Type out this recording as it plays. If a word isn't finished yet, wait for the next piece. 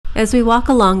As we walk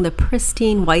along the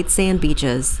pristine white sand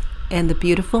beaches and the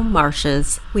beautiful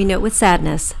marshes, we note with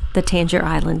sadness that Tangier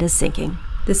Island is sinking.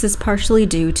 This is partially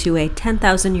due to a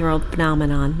 10,000-year-old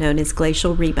phenomenon known as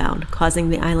glacial rebound, causing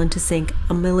the island to sink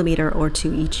a millimeter or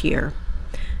two each year.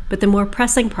 But the more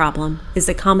pressing problem is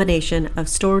a combination of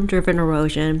storm-driven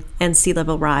erosion and sea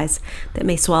level rise that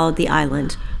may swallow the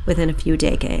island within a few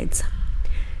decades.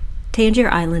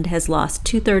 Tangier Island has lost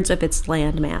 2/3 of its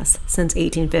land mass since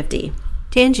 1850.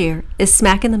 Tangier is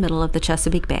smack in the middle of the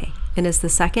Chesapeake Bay and is the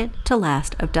second to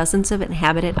last of dozens of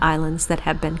inhabited islands that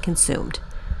have been consumed.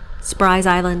 Surprise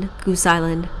Island, Goose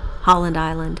Island, Holland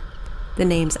Island, the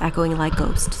names echoing like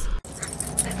ghosts.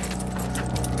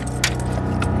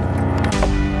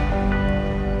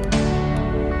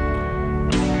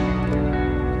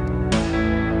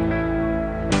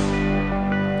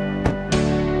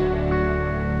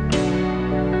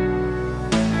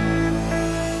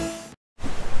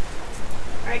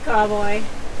 Cowboy.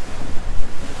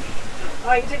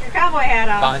 Oh, you took your cowboy hat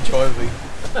off. Bon Jovi.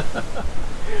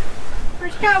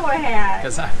 Where's your cowboy hat?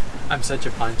 Because I'm such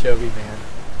a Bon Jovi man.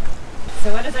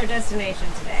 So what is our destination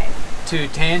today? To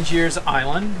Tangier's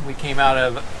Island. We came out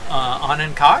of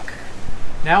Anubis.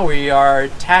 Now we are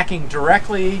tacking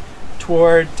directly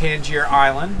toward Tangier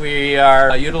Island. We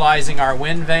are utilizing our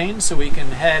wind vane so we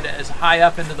can head as high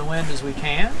up into the wind as we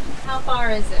can. How far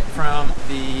is it? From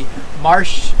the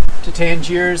marsh to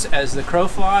Tangier's as the crow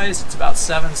flies, it's about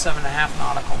 7.5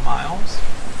 nautical miles.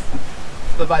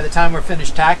 But by the time we're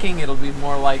finished tacking, it'll be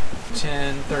more like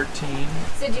 10, 13.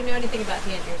 So do you know anything about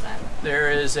Tangier's Island?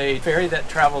 There is a ferry that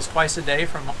travels twice a day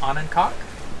from Anubis,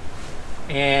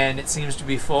 and it seems to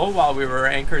be full while we were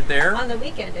anchored there. On the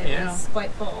weekend it was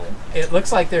quite full. It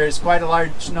looks like there's quite a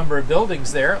large number of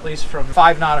buildings there, at least from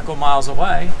 5 nautical miles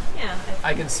away. Yeah.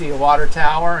 I can see a water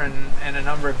tower and a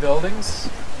number of buildings.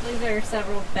 I believe there are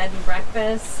several bed and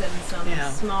breakfasts and some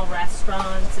small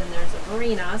restaurants, and there's a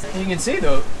marina. You can see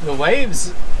the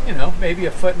waves, you know, maybe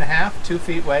 1.5 feet, 2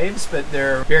 feet waves, but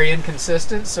they're very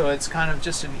inconsistent, so it's kind of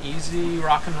just an easy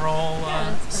rock and roll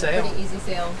sail. Pretty easy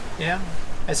sail. Yeah.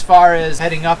 As far as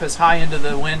heading up as high into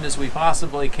the wind as we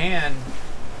possibly can,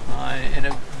 in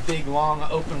a big, long,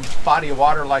 open body of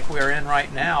water like we're in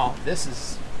right now, this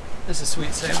is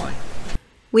sweet sailing.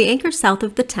 We anchor south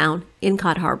of the town in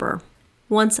Cod Harbor.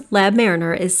 Once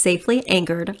Labmariner is safely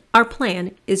anchored, our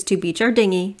plan is to beach our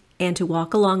dinghy and to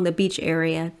walk along the beach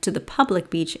area to the public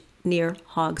beach near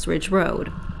Hoggs Ridge Road.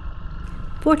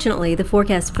 Fortunately, the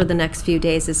forecast for the next few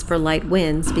days is for light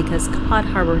winds because Cod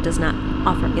Harbor does not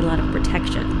offer a lot of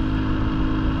protection.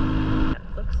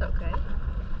 That looks okay.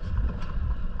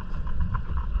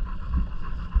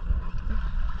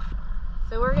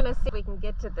 So we're going to see if we can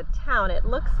get to the town. It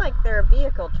looks like there are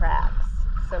vehicle tracks,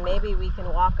 so maybe we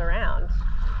can walk around.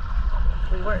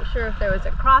 We weren't sure if there was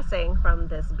a crossing from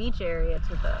this beach area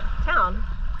to the town.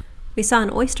 We saw an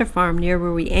oyster farm near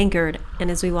where we anchored, and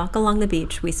as we walk along the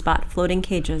beach, we spot floating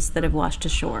cages that have washed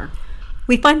ashore.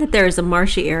 We find that there is a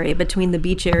marshy area between the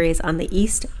beach areas on the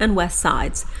east and west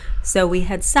sides, so we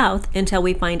head south until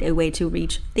we find a way to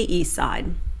reach the east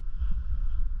side.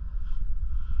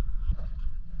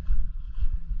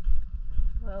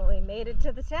 Well, we made it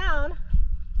to the town.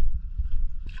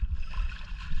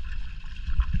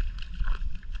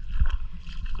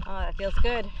 Oh, that feels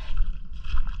good.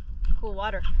 Cool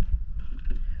water.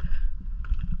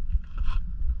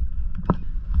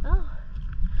 Oh,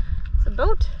 it's a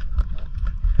boat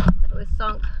that was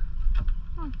sunk.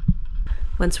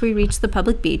 Once we reach the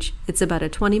public beach, it's about a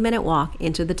 20-minute walk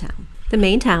into the town. The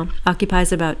main town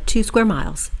occupies about 2 square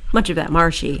miles, much of that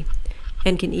marshy,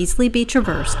 and can easily be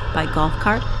traversed by golf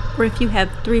cart or if you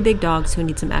have 3 big dogs who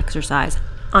need some exercise,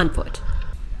 on foot.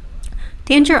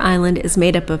 Tangier Island is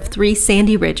made up of 3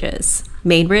 sandy ridges,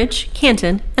 Main Ridge,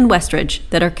 Canton, and West Ridge,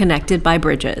 that are connected by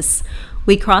bridges.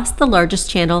 We crossed the largest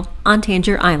channel on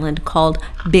Tangier Island called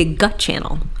Big Gut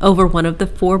Channel over one of the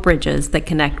 4 bridges that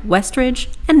connect West Ridge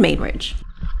and Main Ridge.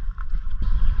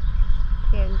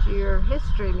 Tangier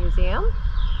History Museum.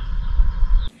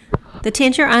 The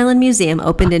Tangier Island Museum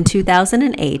opened in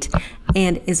 2008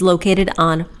 and is located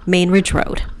on Main Ridge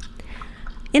Road.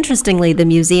 Interestingly, the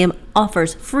museum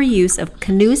offers free use of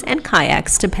canoes and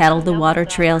kayaks to paddle the water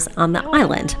trails on the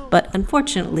island, but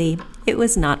unfortunately, it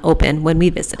was not open when we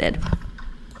visited. Trying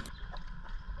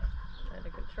to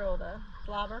control the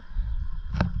slobber.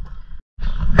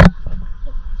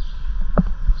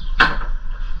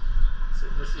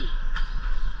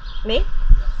 Me?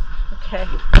 Okay.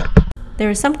 There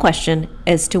is some question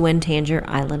as to when Tangier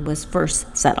Island was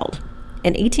first settled.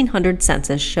 An 1800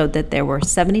 census showed that there were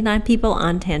 79 people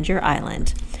on Tangier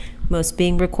Island, most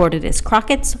being recorded as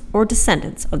Crockett's or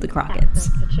descendants of the Crockett's.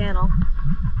 That's the channel.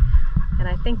 And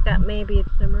I think that may be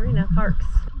the marina parks.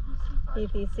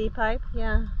 PVC pipe,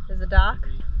 yeah, there's a dock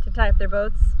to tie up their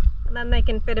boats. And then they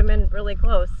can fit them in really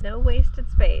close. No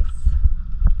wasted space.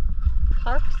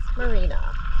 Parks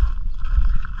Marina.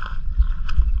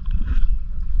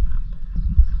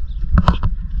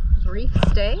 Brief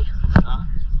stay.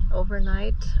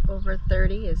 Overnight over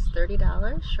 30 is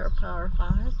 $30. Short power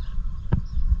 5.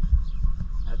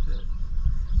 That's it.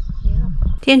 Yeah.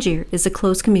 Tangier is a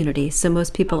close community, so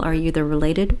most people are either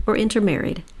related or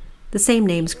intermarried. The same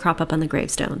names crop up on the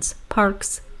gravestones: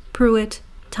 Parks, Pruitt,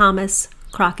 Thomas,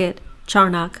 Crockett,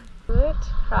 Charnock. Pruitt,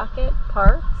 Crockett,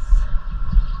 Parks.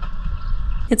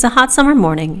 It's a hot summer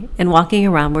morning, and walking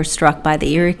around we're struck by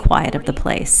the eerie quiet of the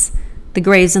place. The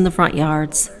graves in the front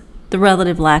yards, the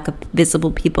relative lack of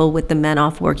visible people with the men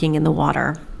off working in the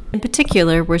water. In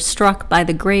particular, we're struck by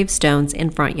the gravestones in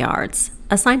front yards.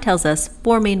 A sign tells us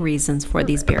 4 main reasons for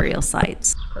these burial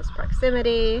sites. Close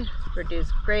proximity,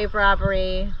 reduced grave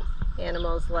robbery,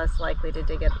 animals less likely to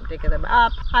dig them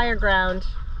up, higher ground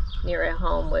near a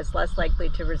home was less likely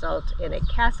to result in a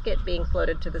casket being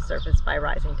floated to the surface by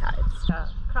rising tides.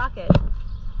 Crockett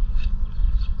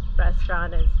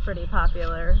restaurant is pretty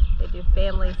popular. They do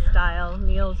family style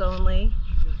meals only.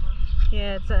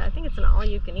 Yeah, I think it's an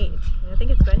all-you-can-eat. I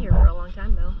think it's been here for a long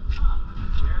time though.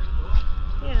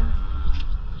 Yeah.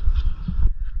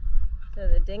 So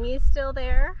the dinghy's still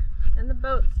there and the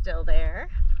boat's still there.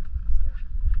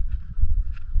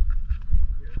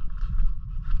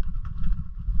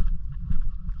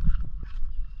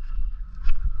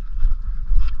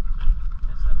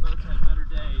 Guess that boat's had better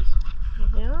days.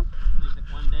 Yep. I think that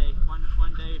one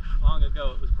day long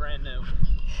ago it was brand new.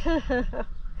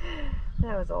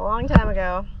 That was a long time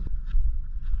ago.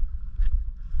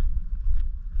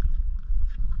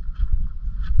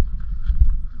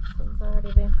 This one's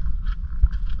already been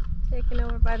taken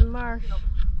over by the marsh.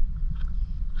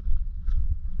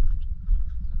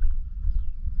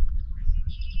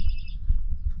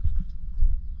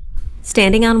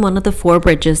 Standing on one of the 4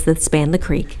 bridges that span the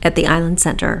creek at the island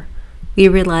center, we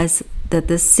realize that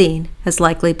this scene has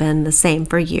likely been the same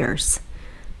for years.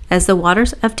 As the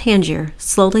waters of Tangier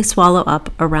slowly swallow up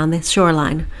around the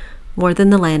shoreline, more than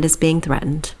the land is being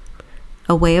threatened.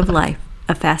 A way of life,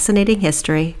 a fascinating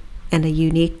history, and a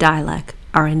unique dialect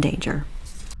are in danger.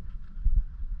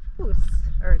 Goose,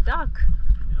 or a duck.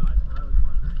 I know, that's what I was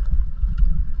wondering.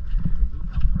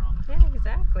 Where did he come from? Yeah,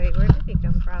 exactly. Where did he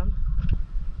come from?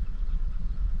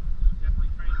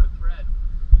 Definitely trained with bread.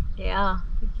 Yeah,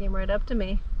 he came right up to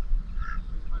me.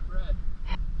 Where's my bread?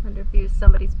 Wonder if he was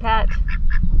somebody's pet.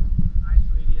 Hi,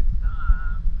 sweetie, it's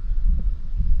time.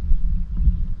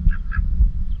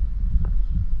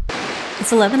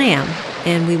 It's 11 a.m.,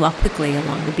 and we walk quickly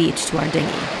along the beach to our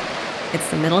dinghy. It's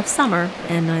the middle of summer,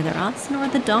 and neither us nor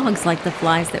the dogs like the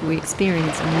flies that we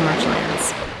experience in the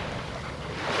marshlands.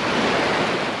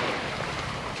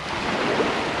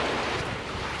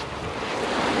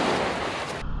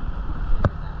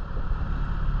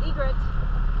 Egret,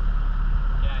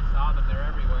 Yeah, I saw them. They're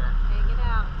everywhere. hanging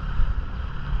out.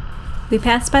 We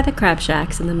pass by the crab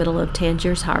shacks in the middle of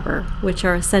Tangier's harbor, which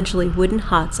are essentially wooden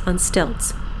huts on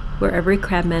stilts, where every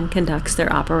crabman conducts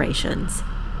their operations.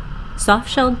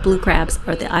 Soft-shelled blue crabs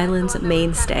are the island's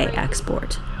mainstay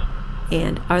export,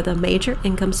 and are the major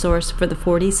income source for the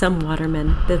 40-some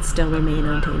watermen that still remain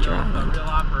on Tangier Island. Real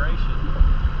operation.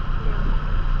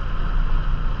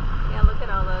 Yeah, look at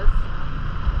all those.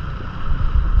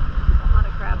 A lot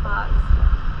of crab pots.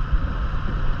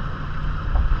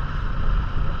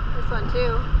 This one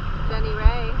too. Jenny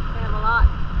Ray. They have a lot.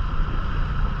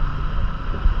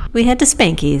 We head to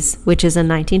Spanky's, which is a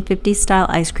 1950s-style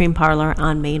ice cream parlor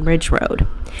on Main Ridge Road.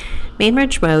 Main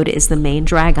Ridge Road is the main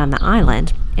drag on the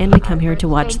island, and we come here to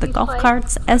watch the golf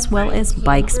carts as well as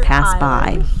bikes pass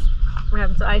by. We're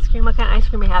having some ice cream. What kind of ice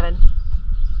cream are you having?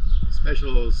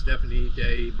 Special Stephanie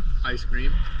Day ice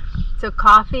cream. So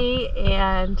coffee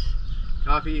and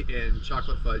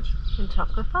chocolate fudge.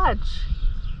 chocolate fudge.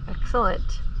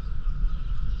 Excellent.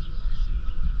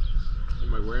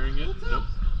 Am I wearing it? Nope.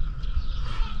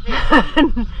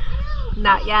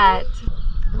 Not yet.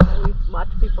 We watch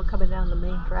people coming down the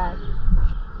main drag.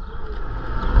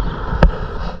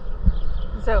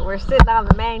 So we're sitting on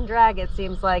the main drag, it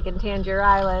seems like, in Tangier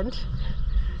Island.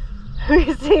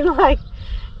 We've seen like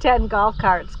 10 golf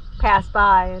carts pass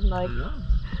by in like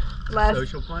less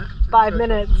Social plant. 5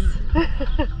 minutes.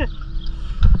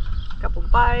 Couple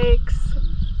bikes.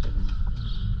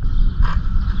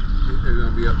 They're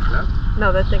gonna be up to that.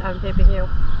 No, this thing I'm taping you.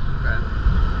 Okay.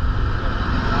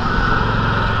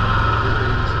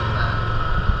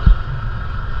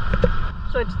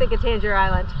 what you think of Tangier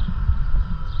Island?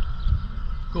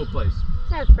 Cool place.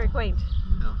 Yeah, it's very quaint.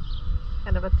 Yeah.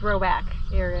 Kind of a throwback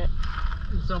area.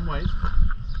 In some ways.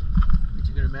 But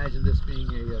you can imagine this being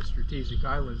a strategic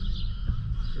island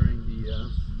during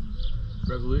the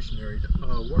Revolutionary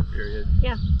War period.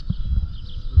 Yeah.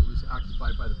 It was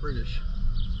occupied by the British.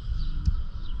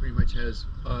 Pretty much has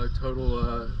a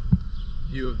total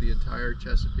view of the entire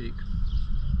Chesapeake.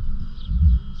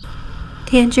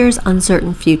 Tangier's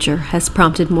uncertain future has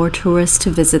prompted more tourists to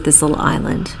visit this little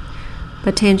island.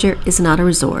 But Tangier is not a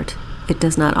resort. It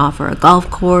does not offer a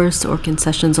golf course or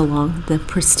concessions along the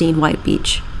pristine white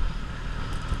beach.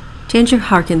 Tangier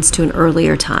harkens to an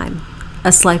earlier time,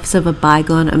 a slice of a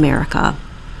bygone America.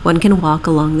 One can walk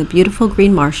along the beautiful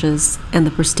green marshes and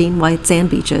the pristine white sand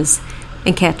beaches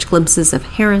and catch glimpses of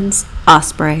herons,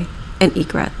 osprey, and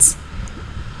egrets.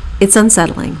 It's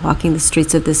unsettling walking the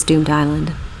streets of this doomed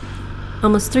island.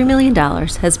 Almost $3 million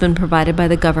has been provided by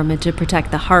the government to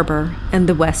protect the harbor and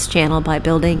the West Channel by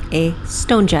building a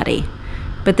stone jetty,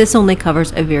 but this only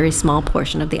covers a very small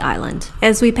portion of the island.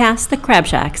 As we pass the crab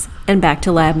shacks and back to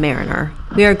Labmariner,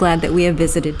 we are glad that we have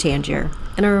visited Tangier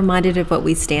and are reminded of what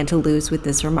we stand to lose with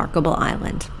this remarkable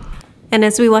island. And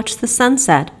as we watch the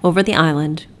sunset over the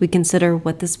island, we consider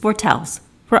what this foretells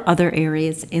for other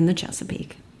areas in the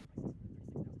Chesapeake.